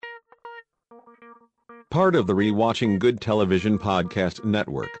Part of the Rewatching Good Television Podcast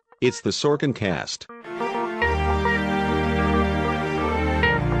Network. It's the Sorkin Cast.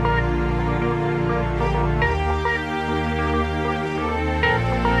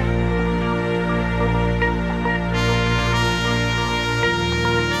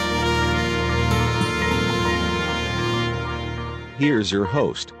 Here's your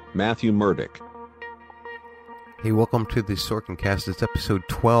host, Matthew Murdoch. Hey, welcome to the Sorkin Cast. It's episode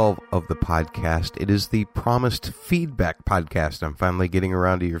 12 of the podcast. It is the promised feedback podcast. I'm finally getting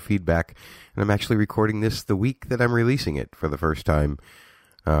around to your feedback, and I'm actually recording this the week that I'm releasing it for the first time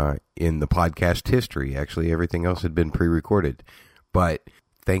in the podcast history. Actually, everything else had been pre-recorded. But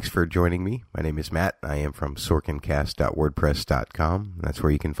thanks for joining me. My name is Matt. I am from sorkincast.wordpress.com. That's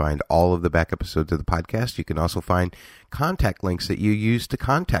where you can find all of the back episodes of the podcast. You can also find contact links that you use to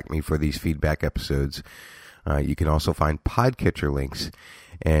contact me for these feedback episodes. You can also find podcatcher links,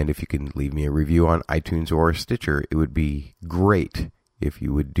 and if you can leave me a review on iTunes or Stitcher, it would be great if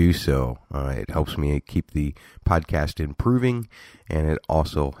you would do so. It helps me keep the podcast improving, and it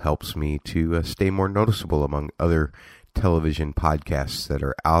also helps me to stay more noticeable among other television podcasts that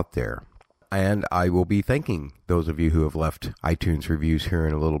are out there. And I will be thanking those of you who have left iTunes reviews here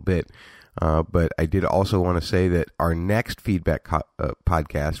in a little bit. But I did also want to say that our next feedback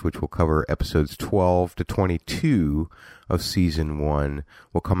podcast, which will cover episodes 12 to 22 of Season 1,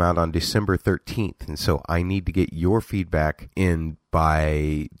 will come out on December 13th. And so I need to get your feedback in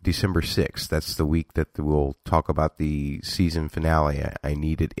by December 6th. That's the week that we'll talk about the season finale. I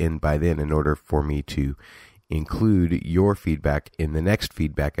need it in by then in order for me to include your feedback in the next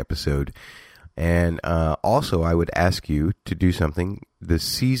feedback episode. And also, I would ask you to do something, the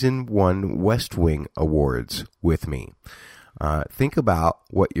Season 1 West Wing Awards with me. Think about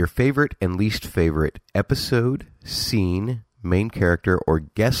what your favorite and least favorite episode, scene, main character, or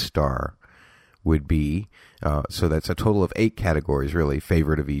guest star would be. So that's a total of 8 categories, really,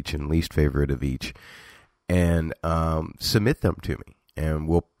 favorite of each and least favorite of each. And submit them to me. And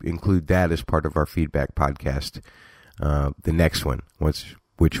we'll include that as part of our feedback podcast, the next one, which,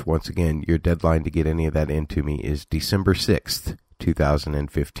 once again, your deadline to get any of that into me is December 6th,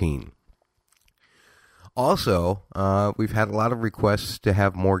 2015. Also, we've had a lot of requests to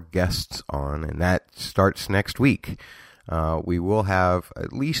have more guests on, and that starts next week. We will have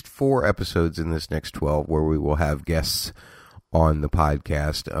at least 4 episodes in this next 12 where we will have guests on the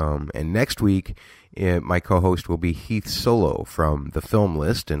podcast. And next week, my co-host will be Heath Solo from The Film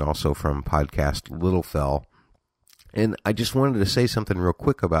List and also from podcast Little Fell. And I just wanted to say something real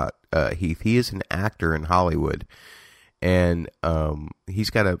quick about Heath. He is an actor in Hollywood, and he's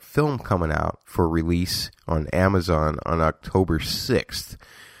got a film coming out for release on Amazon on October 6th.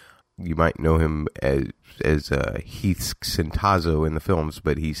 You might know him as Heath Centazzo in the films,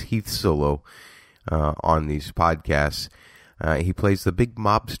 but he's Heath Solo on these podcasts. He plays the big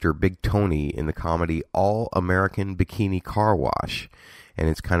mobster, Big Tony, in the comedy All American Bikini Car Wash. And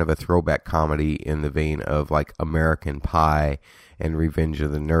it's kind of a throwback comedy in the vein of like American Pie and Revenge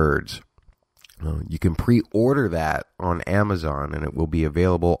of the Nerds. You can pre-order that on Amazon, and it will be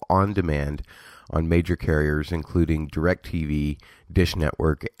available on demand on major carriers, including DirecTV, Dish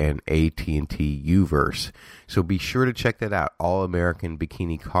Network, and AT&T Uverse. So be sure to check that out, All American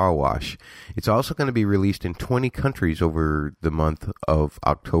Bikini Car Wash. It's also going to be released in 20 countries over the month of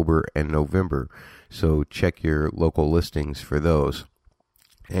October and November. So check your local listings for those.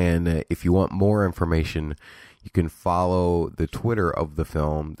 And if you want more information, you can follow the Twitter of the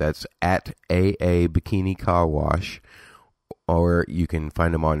film. That's at AA Bikini Car Wash. Or you can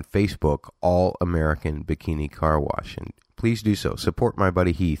find them on Facebook, All American Bikini Car Wash. And please do so. Support my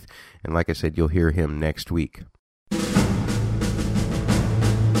buddy Heath. And like I said, you'll hear him next week.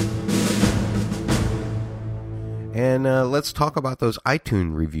 And let's talk about those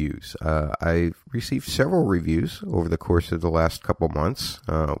iTunes reviews. I've received several reviews over the course of the last couple months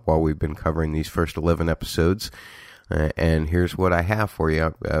while we've been covering these first 11 episodes. And here's what I have for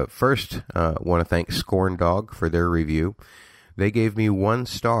you. First, I want to thank Scorn Dog for their review. They gave me 1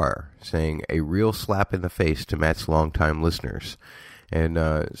 star, saying a real slap in the face to Matt's longtime listeners. And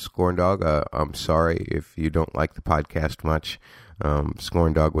Scorn Dog, I'm sorry if you don't like the podcast much.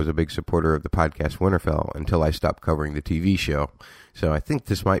 Scorn Dog was a big supporter of the podcast Winterfell until I stopped covering the TV show. So I think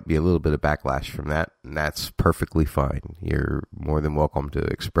this might be a little bit of backlash from that, and that's perfectly fine. You're more than welcome to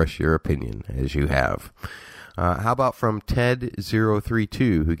express your opinion as you have. How about from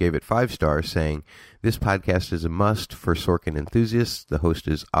Ted032, who gave it 5 stars, saying, this podcast is a must for Sorkin enthusiasts. The host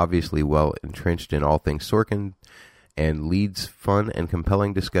is obviously well entrenched in all things Sorkin and leads fun and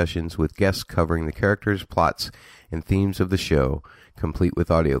compelling discussions with guests covering the characters, plots, and themes of the show, complete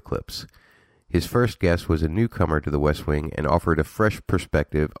with audio clips. His first guest was a newcomer to the West Wing and offered a fresh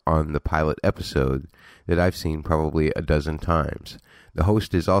perspective on the pilot episode that I've seen probably a dozen times. The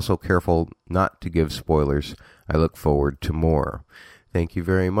host is also careful not to give spoilers. I look forward to more. Thank you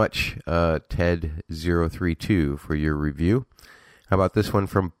very much, Ted032, for your review. How about this one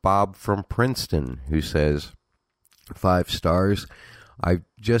from Bob from Princeton, who says, 5 stars. I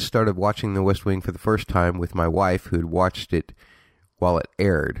just started watching The West Wing for the first time with my wife, who had watched it while it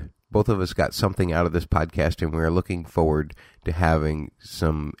aired. Both of us got something out of this podcast, and we are looking forward to having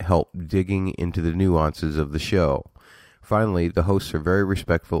some help digging into the nuances of the show. Finally, the hosts are very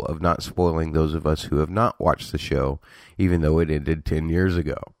respectful of not spoiling those of us who have not watched the show, even though it ended 10 years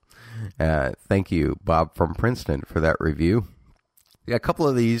ago. Thank you, Bob from Princeton, for that review. Yeah, a couple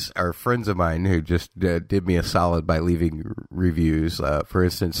of these are friends of mine who just did me a solid by leaving reviews. For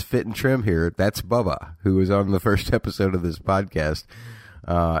instance, Fit and Trim here, that's Bubba, who was on the first episode of this podcast.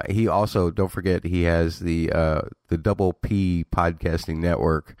 He also, don't forget, he has the Double P Podcasting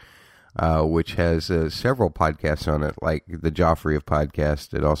Network, which has several podcasts on it, like the Joffrey of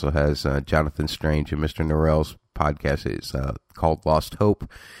Podcast. It also has Jonathan Strange and Mr. Norell's podcast. It's called Lost Hope.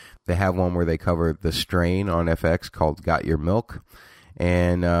 They have one where they cover The Strain on FX called Got Your Milk.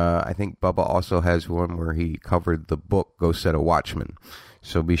 And I think Bubba also has one where he covered the book Go Set a Watchman.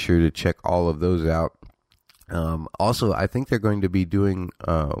 So be sure to check all of those out. Also, I think they're going to be doing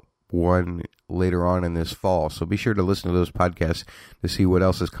one later on in this fall. So be sure to listen to those podcasts to see what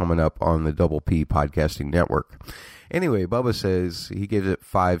else is coming up on the Double P Podcasting Network. Anyway, Bubba says he gives it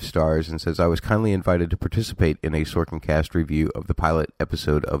 5 stars and says, I was kindly invited to participate in a Sorkincast review of the pilot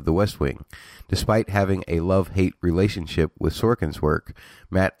episode of The West Wing. Despite having a love-hate relationship with Sorkin's work,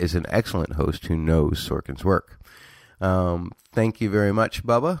 Matt is an excellent host who knows Sorkin's work. Thank you very much,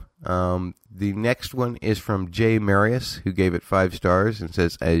 Bubba. The next one is from Jay Marius, who gave it 5 stars and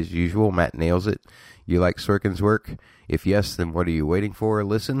says, as usual, Matt nails it. You like Sorkin's work? If yes, then what are you waiting for?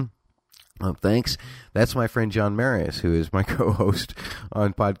 Listen. Thanks. That's my friend John Marius, who is my co-host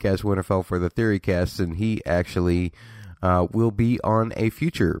on Podcast Winterfell for the Theorycast, and he actually will be on a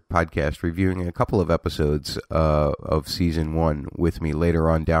future podcast reviewing a couple of episodes of Season 1 with me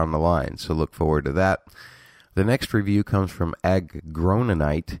later on down the line, so look forward to that. The next review comes from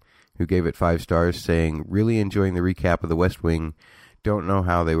Agrononite, who gave it 5 stars, saying, really enjoying the recap of The West Wing. Don't know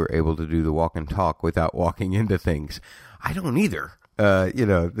how they were able to do the walk and talk without walking into things. I don't either.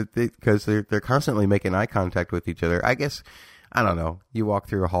 Because they're constantly making eye contact with each other. I guess, I don't know. You walk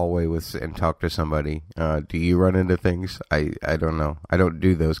through a hallway and talk to somebody. Do you run into things? I don't know. I don't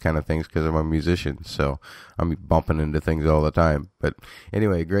do those kind of things because I'm a musician, so I'm bumping into things all the time. But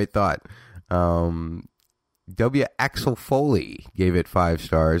anyway, great thought. W. Axel Foley gave it 5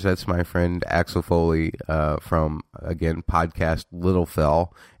 stars. That's my friend Axel Foley from, again, podcast Little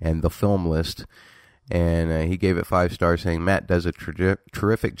Fell and The Film List. And he gave it 5 stars, saying Matt does a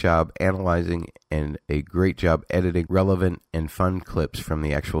terrific job analyzing and a great job editing relevant and fun clips from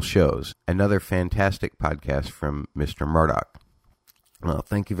the actual shows. Another fantastic podcast from Mr. Murdoch. Well,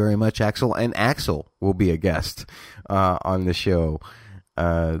 thank you very much, Axel. And Axel will be a guest on the show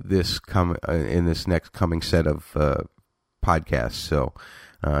in this next coming set of podcasts. So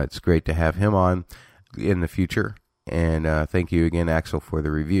it's great to have him on in the future. And thank you again, Axel, for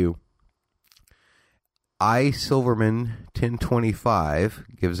the review.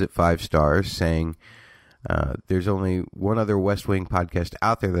 Silverman1025 gives it 5 stars, saying, there's only one other West Wing podcast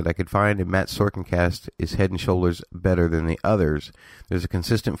out there that I could find, and Matt's Sorkincast is head and shoulders better than the others. There's a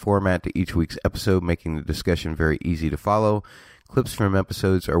consistent format to each week's episode, making the discussion very easy to follow. Clips from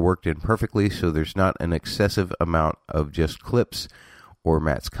episodes are worked in perfectly, so there's not an excessive amount of just clips or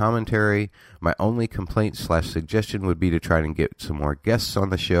Matt's commentary. My only complaint/suggestion would be to try and get some more guests on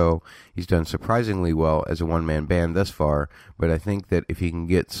the show. He's done surprisingly well as a one-man band thus far, but I think that if he can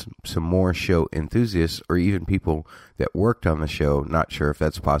get some more show enthusiasts or even people that worked on the show, not sure if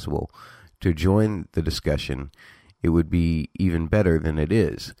that's possible, to join the discussion, it would be even better than it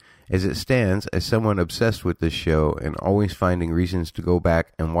is. As it stands, as someone obsessed with this show and always finding reasons to go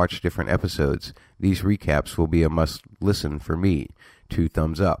back and watch different episodes, these recaps will be a must-listen for me. 2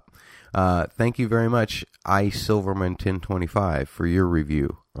 thumbs up. Thank you very much, Silverman1025, for your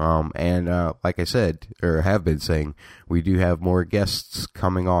review. And like I said, or have been saying, we do have more guests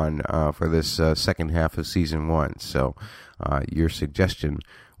coming on for this second half of Season 1. So your suggestion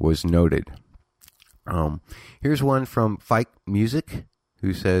was noted. Here's one from Fike Music,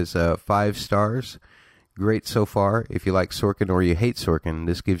 who says 5 stars. Great so far. If you like Sorkin or you hate Sorkin,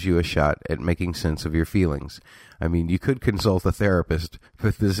 this gives you a shot at making sense of your feelings. I mean, you could consult a therapist,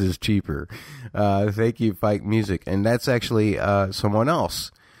 but this is cheaper. Thank you, Fike Music. And that's actually someone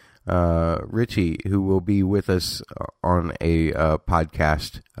else Richie, who will be with us on a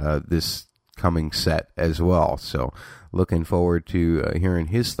podcast this coming set as well. So looking forward to hearing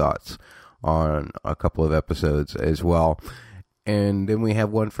his thoughts on a couple of episodes as well. And then we have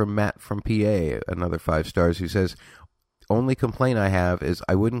one from Matt from PA, another 5 stars, who says, only complaint I have is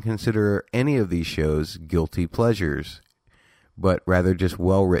I wouldn't consider any of these shows guilty pleasures, but rather just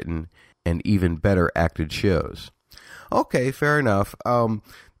well-written and even better acted shows. Okay, fair enough. I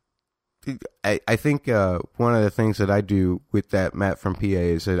think one of the things that I do with that Matt from PA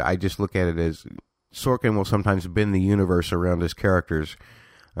is that I just look at it as Sorkin will sometimes bend the universe around his characters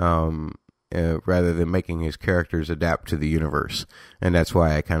rather than making his characters adapt to the universe. And that's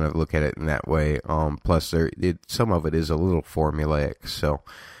why I kind of look at it in that way. Plus, some of it is a little formulaic. So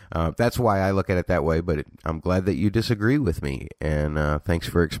that's why I look at it that way. But I'm glad that you disagree with me. And thanks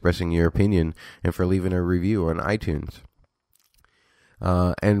for expressing your opinion and for leaving a review on iTunes.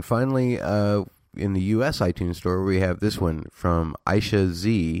 And finally, in the U.S. iTunes store, we have this one from Aisha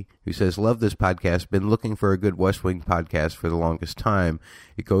Z, who says, love this podcast. Been looking for a good West Wing podcast for the longest time.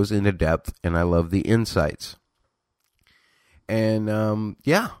 It goes into depth, and I love the insights. And,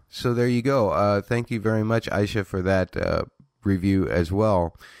 yeah, so there you go. Thank you very much, Aisha, for that review as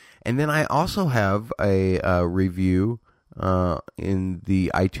well. And then I also have a review in the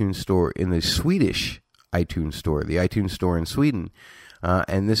iTunes store, in the Swedish iTunes store, the iTunes store in Sweden.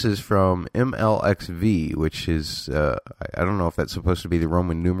 And this is from MLXV, which is, I don't know if that's supposed to be the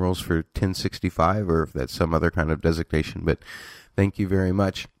Roman numerals for 1065 or if that's some other kind of designation, but thank you very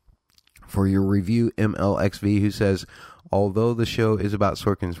much for your review, MLXV, who says, although the show is about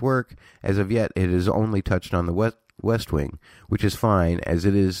Sorkin's work, as of yet it has only touched on the West Wing, which is fine as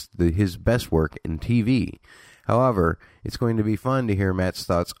it is his best work in TV. However, it's going to be fun to hear Matt's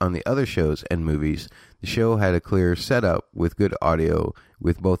thoughts on the other shows and movies. The show had a clear setup with good audio,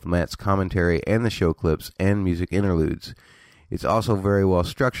 with both Matt's commentary and the show clips and music interludes. It's also very well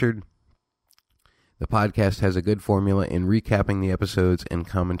structured. The podcast has a good formula in recapping the episodes and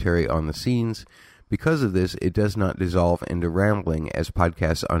commentary on the scenes. Because of this, it does not dissolve into rambling as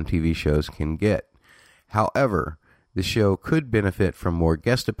podcasts on TV shows can get. However, the show could benefit from more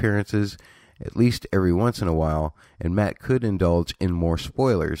guest appearances, at least every once in a while, and Matt could indulge in more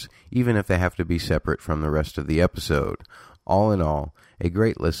spoilers, even if they have to be separate from the rest of the episode. All in all, a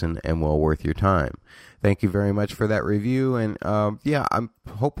great listen and well worth your time. Thank you very much for that review, and yeah, I'm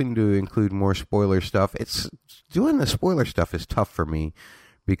hoping to include more spoiler stuff. Doing the spoiler stuff is tough for me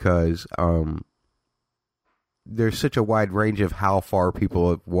because there's such a wide range of how far people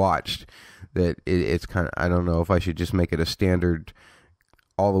have watched that it's kind of, I don't know if I should just make it a standard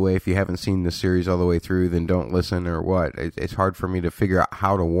all the way. If you haven't seen the series all the way through, then don't listen or what. It's hard for me to figure out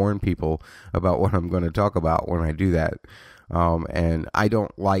how to warn people about what I'm going to talk about when I do that. And I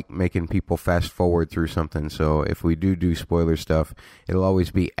don't like making people fast forward through something. So if we do spoiler stuff, it'll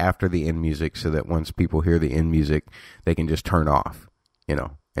always be after the end music so that once people hear the end music, they can just turn off,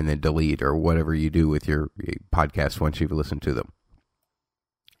 and then delete or whatever you do with your podcast once you've listened to them.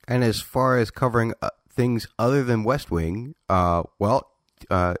 And as far as covering things other than West Wing,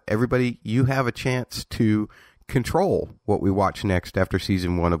 everybody, you have a chance to control what we watch next after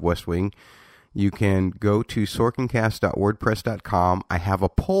season 1 of West Wing. You can go to sorkincast.wordpress.com. I have a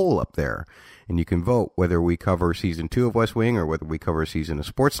poll up there, and you can vote whether we cover season 2 of West Wing or whether we cover a season of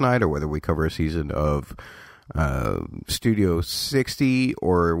Sports Night or whether we cover a season of Studio 60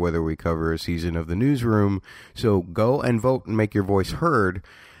 or whether we cover a season of The Newsroom. So go and vote and make your voice heard.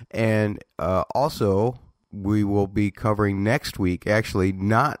 And also, we will be covering next week, actually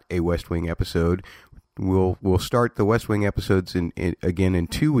not a West Wing episode. We'll start the West Wing episodes again in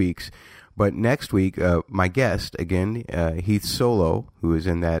 2 weeks. But next week, my guest, again, Heath Solo, who is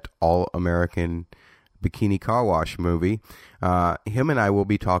in that All-American Bikini Car Wash movie, him and I will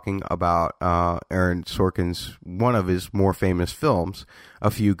be talking about Aaron Sorkin's, one of his more famous films, A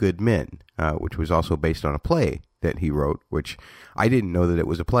Few Good Men, which was also based on a play that he wrote, which I didn't know that it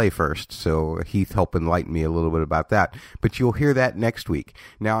was a play first, so Heath helped enlighten me a little bit about that. But you'll hear that next week.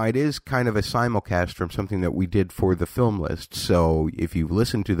 Now, it is kind of a simulcast from something that we did for the Film List, so if you've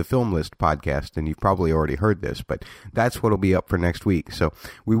listened to the Film List podcast, then you've probably already heard this, but that's what'll be up for next week. So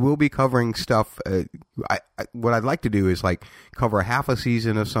we will be covering stuff. What I'd like to do is cover half a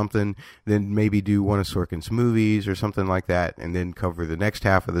season of something, then maybe do one of Sorkin's movies or something like that, and then cover the next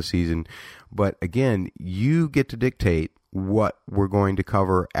half of the season. But again, you get to dictate what we're going to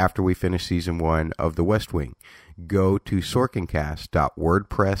cover after we finish season 1 of The West Wing. Go to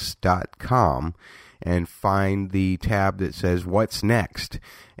sorkincast.wordpress.com and find the tab that says What's Next,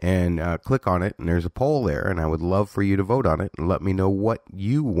 and click on it, and there's a poll there, and I would love for you to vote on it and let me know what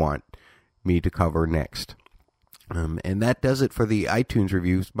you want me to cover next. And that does it for the iTunes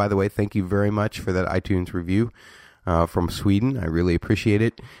reviews. By the way, thank you very much for that iTunes review from Sweden. I really appreciate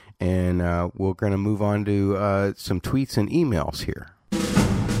it. And we're going to move on to some tweets and emails here.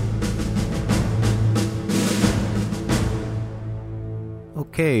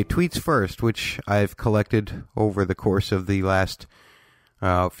 Okay, tweets first, which I've collected over the course of the last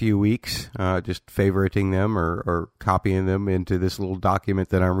few weeks, just favoriting them or copying them into this little document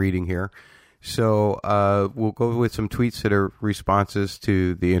that I'm reading here. So we'll go with some tweets that are responses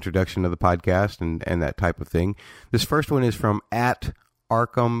to the introduction of the podcast and that type of thing. This first one is from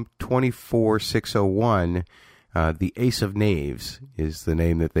 @Arkham24601. The Ace of Knaves is the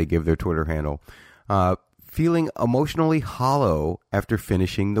name that they give their Twitter handle. Feeling emotionally hollow after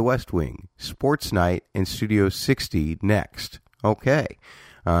finishing The West Wing. Sports Night and Studio 60 next. Okay.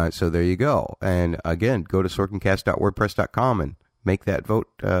 So there you go. And again, go to sorkincast.wordpress.com and make that vote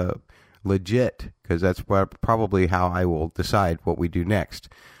legit, because that's probably how I will decide what we do next.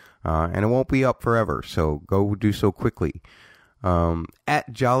 And it won't be up forever, so go do so quickly.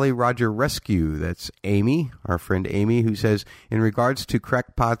 Jolly Roger Rescue, that's Amy, our friend Amy, who says, in regards to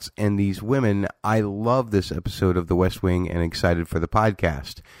crackpots and these women, I love this episode of The West Wing and excited for the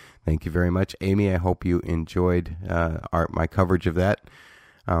podcast. Thank you very much, Amy. I hope you enjoyed my coverage of that.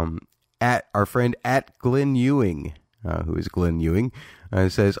 At our friend Glenn Ewing, who is Glenn Ewing,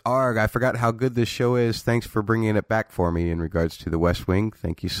 says, Arg, I forgot how good this show is. Thanks for bringing it back for me in regards to The West Wing.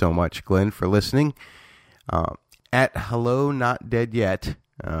 Thank you so much, Glenn, for listening. At Hello Not Dead Yet,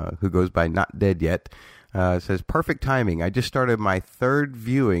 who goes by Not Dead Yet, says, perfect timing. I just started my third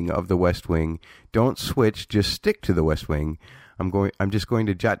viewing of The West Wing. Don't switch, just stick to The West Wing. I'm just going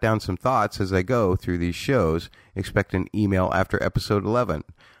to jot down some thoughts as I go through these shows. Expect an email after episode 11.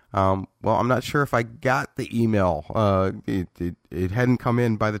 Well, I'm not sure if I got the email. It hadn't come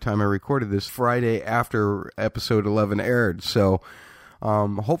in by the time I recorded this Friday after episode 11 aired. So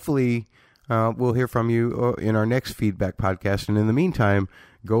hopefully we'll hear from you in our next feedback podcast. And in the meantime,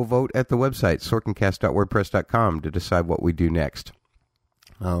 go vote at the website, sorkincast.wordpress.com, to decide what we do next.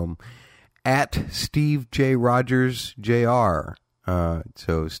 At Steve J. Rogers Jr.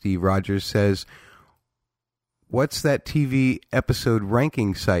 So Steve Rogers says, what's that TV episode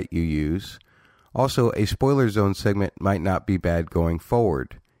ranking site you use? Also, a spoiler zone segment might not be bad going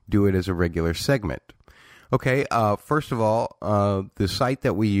forward. Do it as a regular segment. Okay, first of all, the site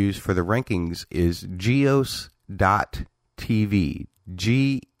that we use for the rankings is geos.tv.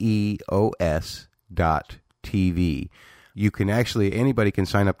 geos.tv. You can actually, anybody can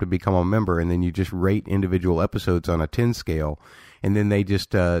sign up to become a member, and then you just rate individual episodes on a 10 scale. And then they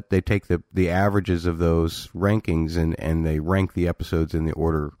just they take the averages of those rankings and they rank the episodes in the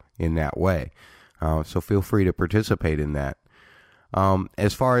order in that way. So feel free to participate in that.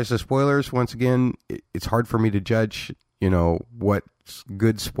 As far as the spoilers, once again, it's hard for me to judge, what's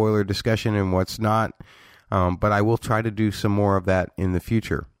good spoiler discussion and what's not. But I will try to do some more of that in the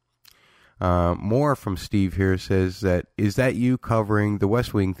future. More from Steve here says is that you covering the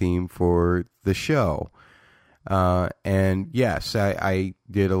West Wing theme for the show? And yes, I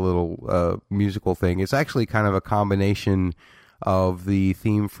did a little musical thing. It's actually kind of a combination of the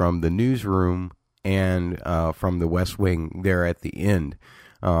theme from The Newsroom and from The West Wing there at the end.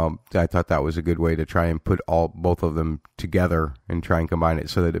 I thought that was a good way to try and put both of them together and try and combine it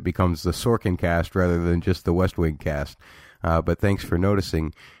so that it becomes the Sorkin cast rather than just the West Wing cast. But thanks for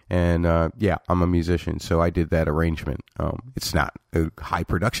noticing. And yeah, I'm a musician, so I did that arrangement. It's not a high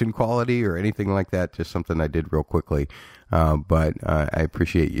production quality or anything like that, just something I did real quickly. But I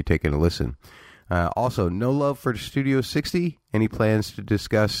appreciate you taking a listen. Also, no love for Studio 60. Any plans to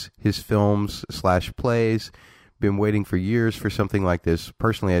discuss his films/plays? Been waiting for years for something like this.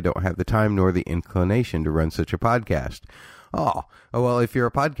 Personally, I don't have the time nor the inclination to run such a podcast. Oh, well, if you're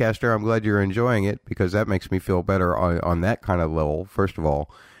a podcaster, I'm glad you're enjoying it, because that makes me feel better on that kind of level, first of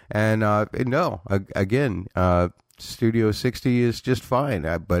all. And again, Studio 60 is just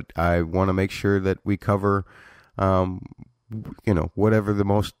fine, but I want to make sure that we cover, whatever the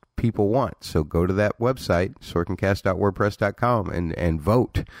most people want. So go to that website, sorkincast.wordpress.com, and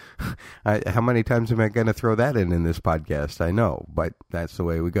vote. How many times am I going to throw that in this podcast? I know, but that's the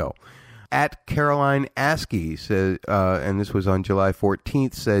way we go. At Caroline Askey says, and this was on July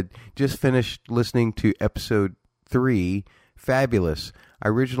 14th, said, just finished listening to episode 3. Fabulous. I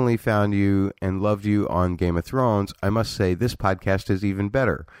originally found you and loved you on Game of Thrones. I must say this podcast is even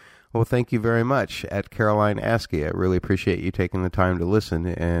better. Well, thank you very much at Caroline Askey. I really appreciate you taking the time to listen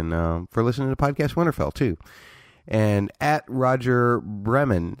and for listening to Podcast Winterfell, too. And at Roger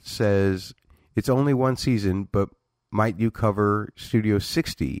Bremen says, it's only one season, but might you cover Studio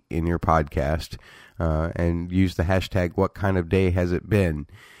 60 in your podcast and use the hashtag, what kind of day has it been?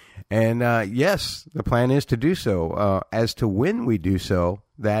 And yes, the plan is to do so. As to when we do so,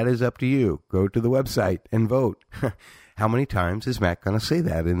 that is up to you. Go to the website and vote. How many times is Matt going to say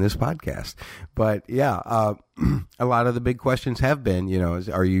that in this podcast? But yeah, a lot of the big questions have been,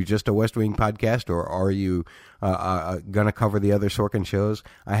 are you just a West Wing podcast, or are you going to cover the other Sorkin shows?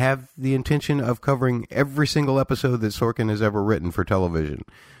 I have the intention of covering every single episode that Sorkin has ever written for television.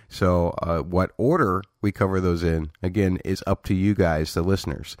 So what order we cover those in, again, is up to you guys, the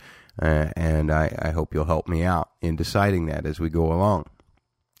listeners. And I hope you'll help me out in deciding that as we go along.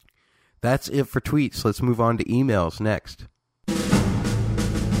 That's it for tweets. Let's move on to emails next.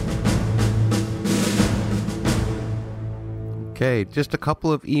 Okay, just a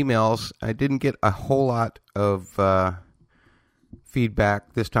couple of emails. I didn't get a whole lot of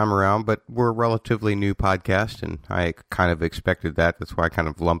feedback this time around, but we're a relatively new podcast, and I kind of expected that. That's why I kind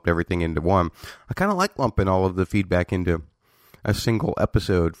of lumped everything into one. I kind of like lumping all of the feedback into a single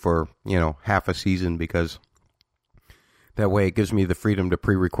episode for, half a season, because that way it gives me the freedom to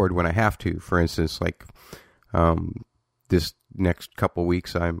pre-record when I have to. For instance, like this next couple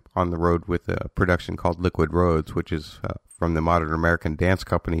weeks, I'm on the road with a production called Liquid Roads, which is from the Modern American Dance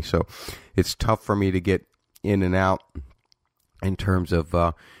Company. So it's tough for me to get in and out in terms of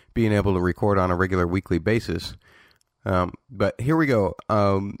being able to record on a regular weekly basis. But here we go.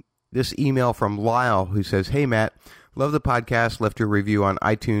 This email from Lyle, who says, "Hey, Matt, love the podcast, left your review on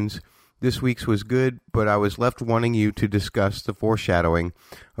iTunes. This week's was good, but I was left wanting you to discuss the foreshadowing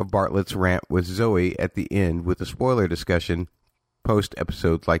of Bartlett's rant with Zoe at the end with a spoiler discussion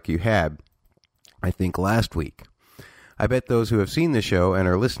post-episode like you had, I think, last week. I bet those who have seen the show and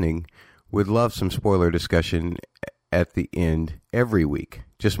are listening would love some spoiler discussion at the end every week.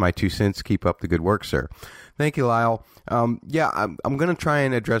 Just my 2 cents. Keep up the good work, sir." Thank you, Lyle. I'm going to try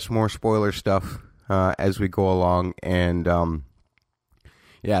and address more spoiler stuff as we go along, and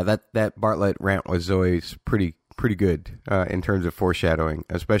that Bartlett rant with Zoe's pretty good in terms of foreshadowing,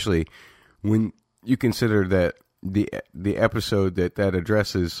 especially when you consider that the episode that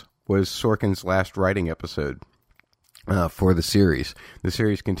addresses was Sorkin's last writing episode for the series. The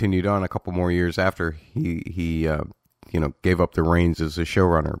series continued on a couple more years after he gave up the reins as a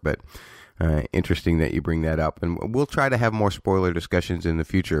showrunner. But interesting that you bring that up, and we'll try to have more spoiler discussions in the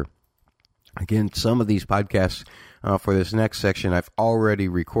future. Again, some of these podcasts for this next section I've already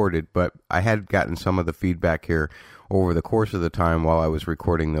recorded, but I had gotten some of the feedback here over the course of the time while I was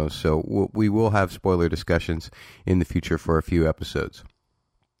recording those. So we will have spoiler discussions in the future for a few episodes.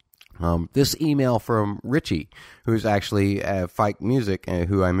 This email from Richie, who's actually Fike Music,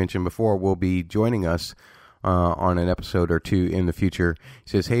 who I mentioned before, will be joining us on an episode or two in the future.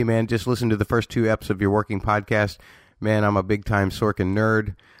 He says, "Hey, man, just listen to the first 2 eps of your working podcast. Man, I'm a big-time Sorkin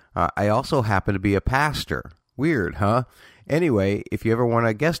nerd. I also happen to be a pastor. Weird, huh? Anyway, if you ever want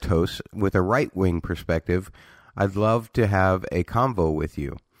a guest host with a right-wing perspective, I'd love to have a convo with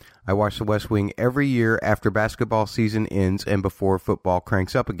you. I watch The West Wing every year after basketball season ends and before football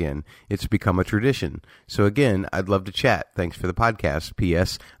cranks up again. It's become a tradition. So again, I'd love to chat. Thanks for the podcast.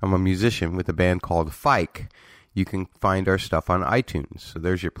 P.S. I'm a musician with a band called Fike. You can find our stuff on iTunes." So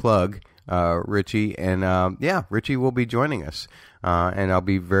there's your plug, Richie. And Richie will be joining us. And I'll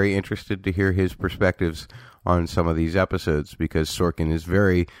be very interested to hear his perspectives on some of these episodes, because Sorkin is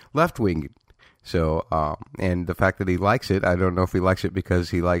very left-wing. So, and the fact that he likes it, I don't know if he likes it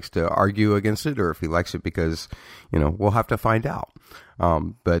because he likes to argue against it, or if he likes it because, we'll have to find out.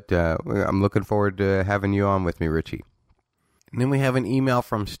 But I'm looking forward to having you on with me, Richie. And then we have an email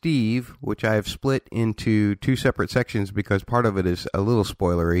from Steve, which I have split into 2 separate sections because part of it is a little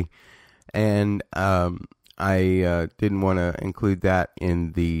spoilery. And I didn't want to include that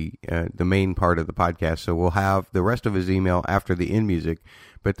in the main part of the podcast, so we'll have the rest of his email after the end music.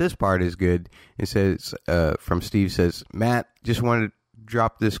 But this part is good. It says, from Steve says, "Matt, just wanted to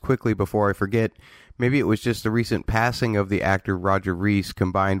drop this quickly before I forget. Maybe it was just the recent passing of the actor Roger Rees,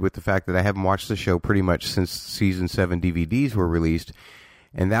 combined with the fact that I haven't watched the show pretty much since season 7 DVDs were released,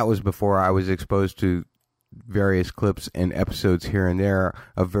 and that was before I was exposed to various clips and episodes here and there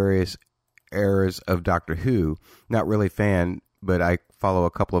of various eras of Doctor Who. Not really fan, but I follow a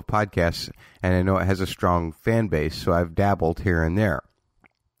couple of podcasts, and I know it has a strong fan base, so I've dabbled here and there.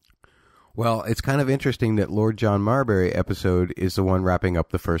 Well, it's kind of interesting that Lord John Marbury episode is the one wrapping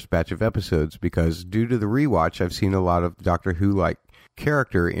up the first batch of episodes, because due to the rewatch, I've seen a lot of Doctor Who-like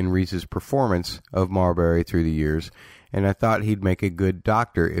character in Reese's performance of Marbury through the years, and I thought he'd make a good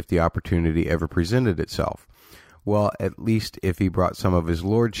doctor if the opportunity ever presented itself. Well, at least if he brought some of his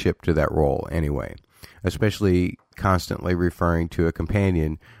lordship to that role anyway, especially constantly referring to a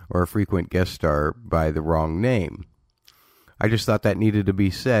companion or a frequent guest star by the wrong name. I just thought that needed to be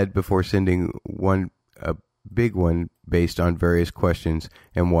said before sending a big one based on various questions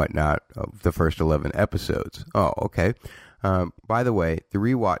and whatnot of the first 11 episodes. Oh, okay. By the way, the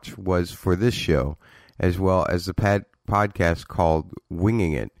rewatch was for this show, as well as the podcast called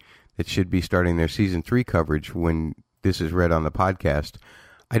Winging It, that should be starting their Season 3 coverage when this is read on the podcast.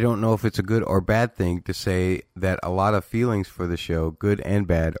 I don't know if it's a good or bad thing to say that a lot of feelings for the show, good and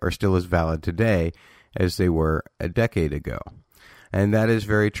bad, are still as valid today as they were a decade ago. And that is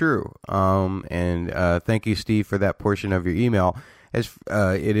very true. And thank you, Steve, for that portion of your email. As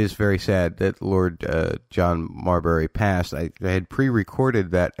it is very sad that Lord John Marbury passed. I had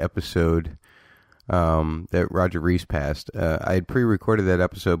pre-recorded that episode that Roger Rees passed. I had pre-recorded that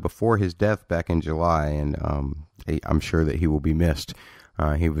episode before his death back in July, and I'm sure that he will be missed.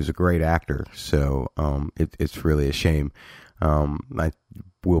 He was a great actor, so it's really a shame. I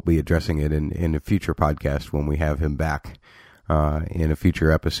will be addressing it in a future podcast when we have him back in a future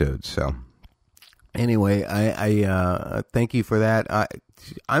episode. So anyway, I thank you for that.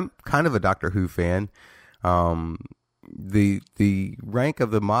 I'm kind of a Doctor Who fan. The rank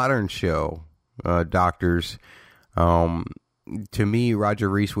of the modern show doctors, to me, Roger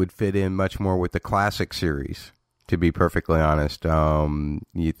Rees would fit in much more with the classic series, to be perfectly honest.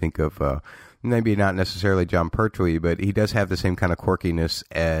 You think of maybe not necessarily John Pertwee, but he does have the same kind of quirkiness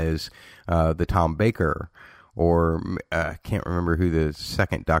as the Tom Baker, or I can't remember who the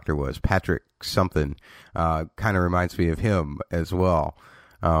second Doctor was, Patrick something. Kind of reminds me of him as well.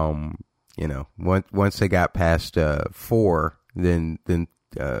 Once they got past 4, then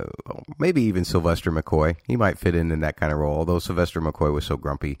maybe even Sylvester McCoy. He might fit in that kind of role, although Sylvester McCoy was so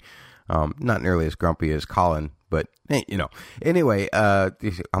grumpy. Not nearly as grumpy as Colin, but, Anyway,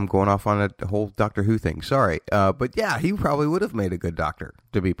 I'm going off on a whole Doctor Who thing. Sorry. But yeah, he probably would have made a good Doctor,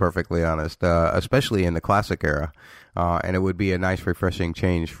 to be perfectly honest, especially in the classic era. And it would be a nice, refreshing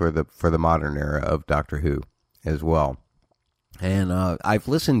change for the modern era of Doctor Who as well. And I've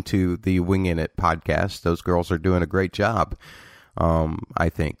listened to the Winging It podcast. Those girls are doing a great job, I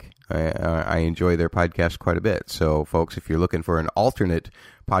think. I enjoy their podcast quite a bit. So, folks, if you're looking for an alternate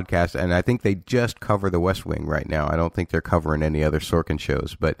podcast, and I think they just cover The West Wing right now. I don't think they're covering any other Sorkin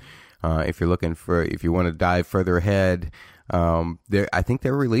shows. But if you want to dive further ahead, I think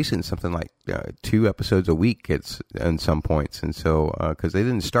they're releasing something like 2 episodes a week in some points. And so, because they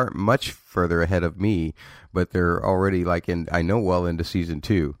didn't start much further ahead of me, but they're already well into season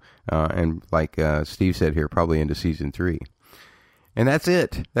 2. And like Steve said here, probably into season 3. And that's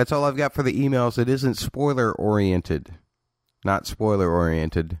it. That's all I've got for the emails. It isn't spoiler-oriented. Not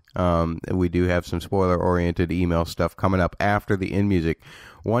spoiler-oriented. We do have some spoiler-oriented email stuff coming up after the end music.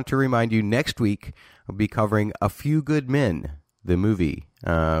 Want to remind you, next week, I'll be covering A Few Good Men, the movie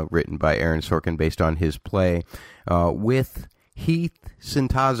written by Aaron Sorkin based on his play, with Heath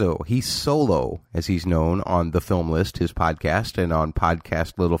Sintazzo. He's Solo, as he's known on The Film List, his podcast, and on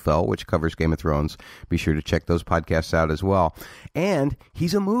Podcast Little Fell, which covers Game of Thrones. Be sure to check those podcasts out as well. And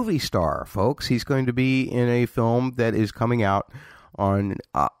he's a movie star, folks. He's going to be in a film that is coming out on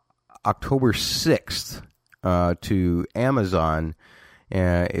October 6th to Amazon.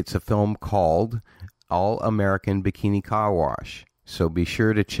 It's a film called All American Bikini Car Wash. So be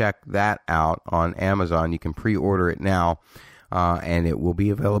sure to check that out on Amazon. You can pre-order it now. And it will be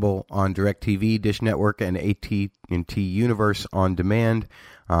available on DirecTV, Dish Network, and AT&T Universe on demand,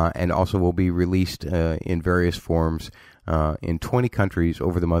 and also will be released in various forms in 20 countries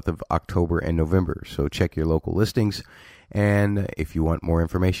over the month of October and November. So check your local listings, and if you want more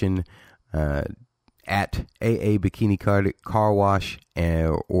information, at AA Bikini Car Wash,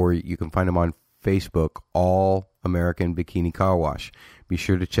 or you can find them on Facebook, All American Bikini Car Wash. Be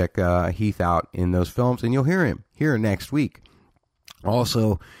sure to check Heath out in those films, and you'll hear him here next week.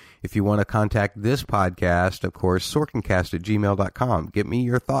 Also, if you want to contact this podcast, of course, sorkincast@gmail.com. Get me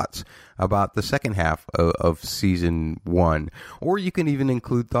your thoughts about the second half of Season 1. Or you can even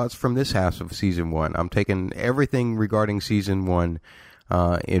include thoughts from this half of Season 1. I'm taking everything regarding Season 1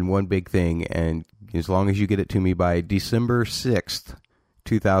 in one big thing, and as long as you get it to me by December 6th,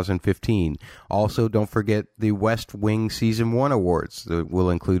 2015. Also, don't forget the West Wing Season 1 awards that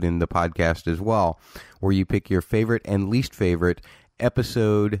we'll include in the podcast as well, where you pick your favorite and least favorite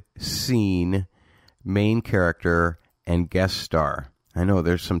episode, scene, main character, and guest star. I know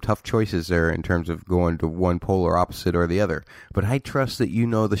there's some tough choices there in terms of going to one polar opposite or the other, but I trust that you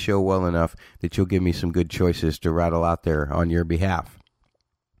know the show well enough that you'll give me some good choices to rattle out there on your behalf.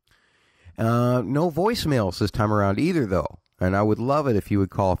 No voicemails this time around either, though. And I would love it if you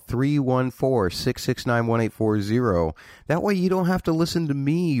would call 314-669-1840. That way you don't have to listen to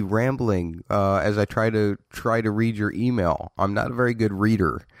me rambling as I try to read your email. I'm not a very good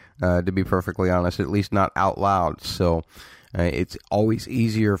reader, to be perfectly honest, at least not out loud. So it's always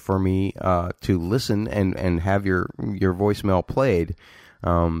easier for me to listen and have your voicemail played.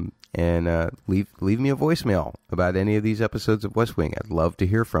 And leave me a voicemail about any of these episodes of West Wing. I'd love to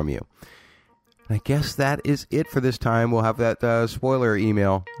hear from you. I guess that is it for this time. We'll have that spoiler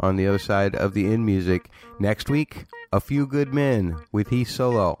email on the other side of the end music. Next week, A Few Good Men with Heath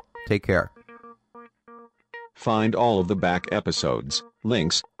Solo. Take care. Find all of the back episodes,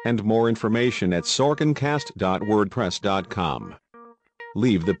 links, and more information at sorkincast.wordpress.com.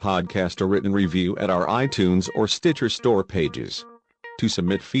 Leave the podcast a written review at our iTunes or Stitcher store pages. To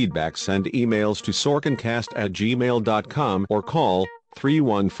submit feedback, send emails to sorkincast@gmail.com or call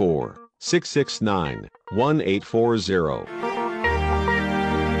 314-669-1840.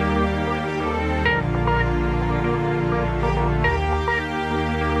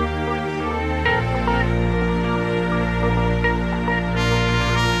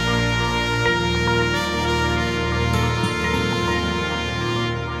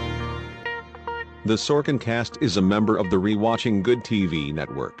 The Sorkincast is a member of the Rewatching Good TV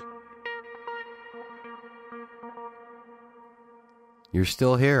network. You're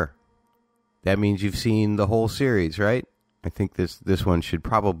still here. That means you've seen the whole series, right? I think this one should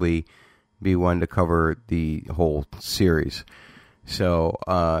probably be one to cover the whole series. So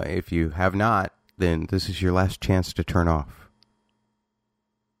if you have not, then this is your last chance to turn off.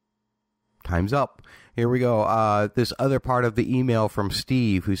 Time's up. Here we go. This other part of the email from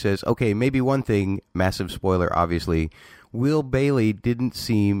Steve, who says, okay, maybe one thing, massive spoiler, obviously, Will Bailey didn't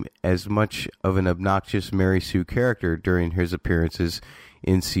seem as much of an obnoxious Mary Sue character during his appearances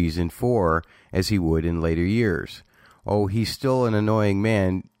in Season 4 as he would in later years. Oh, he's still an annoying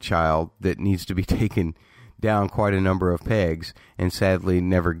man-child that needs to be taken down quite a number of pegs, and sadly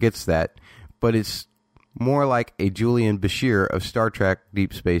never gets that. But it's more like a Julian Bashir of Star Trek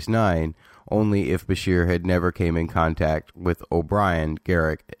Deep Space Nine, only if Bashir had never came in contact with O'Brien,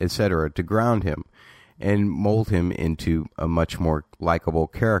 Garrick, etc. to ground him and mold him into a much more likable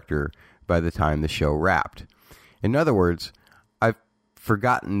character by the time the show wrapped. In other words, I've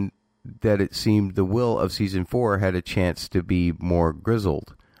forgotten that it seemed the Will of Season 4 had a chance to be more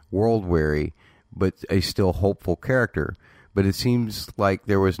grizzled, world-weary, but a still hopeful character, but it seems like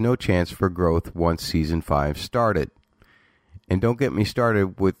there was no chance for growth once Season 5 started. And don't get me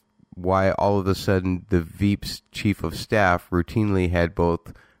started with why all of a sudden the Veep's Chief of Staff routinely had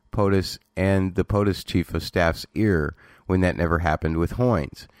both POTUS and the POTUS Chief of Staff's ear when that never happened with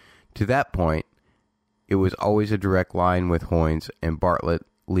Hoynes. To that point, it was always a direct line with Hoynes and Bartlett,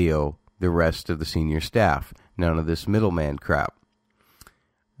 Leo, the rest of the senior staff. None of this middleman crap.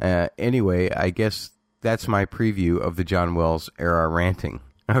 Anyway, I guess that's my preview of the John Wells era ranting.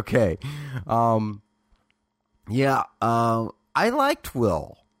 Okay. I liked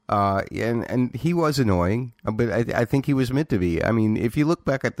Will. And he was annoying, but I think he was meant to be. I mean, if you look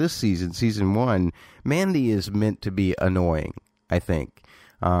back at this season, Season 1, Mandy is meant to be annoying, I think.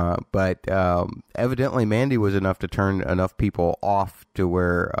 But evidently Mandy was enough to turn enough people off to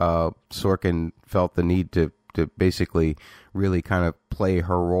where Sorkin felt the need to basically really kind of play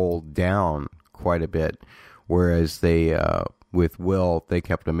her role down quite a bit, whereas they, with Will, they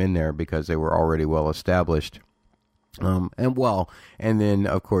kept him in there because they were already well established. And then,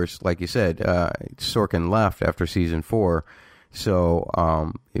 of course, like you said, Sorkin left after Season 4,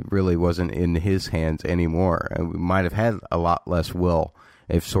 so it really wasn't in his hands anymore. And we might have had a lot less Will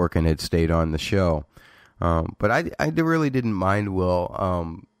if Sorkin had stayed on the show. But I really didn't mind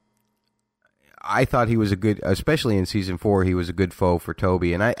Will. I thought he was a good, especially in Season 4, he was a good foe for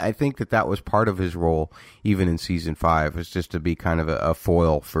Toby. And I think that was part of his role, even in Season 5, was just to be kind of a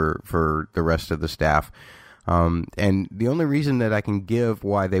foil for the rest of the staff. And the only reason that I can give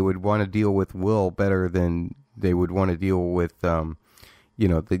why they would want to deal with Will better than they would want to deal with, that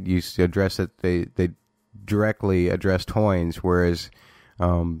you address that they directly addressed Hoynes, whereas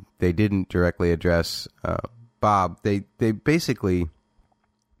they didn't directly address Bob. They basically,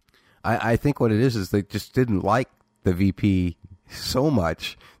 I think what it is they just didn't like the VP so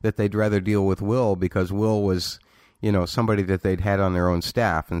much that they'd rather deal with Will because Will was, somebody that they'd had on their own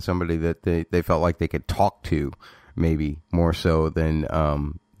staff and somebody that they felt like they could talk to, maybe more so than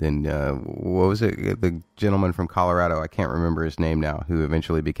than what was it? The gentleman from Colorado. I can't remember his name now, who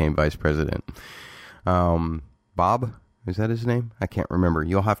eventually became vice president. Bob, is that his name? I can't remember.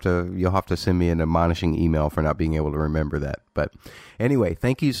 You'll have to send me an admonishing email for not being able to remember that. But anyway,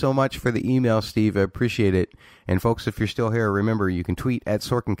 thank you so much for the email, Steve. I appreciate it. And folks, if you're still here, remember you can tweet at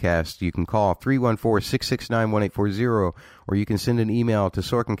SorkinCast. You can call 314-669-1840, or you can send an email to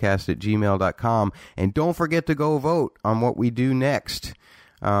sorkincast@gmail.com. And don't forget to go vote on what we do next.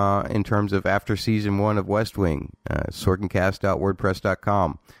 In terms of after season 1 of West Wing,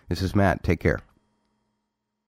 sorkincast.wordpress.com. This is Matt. Take care.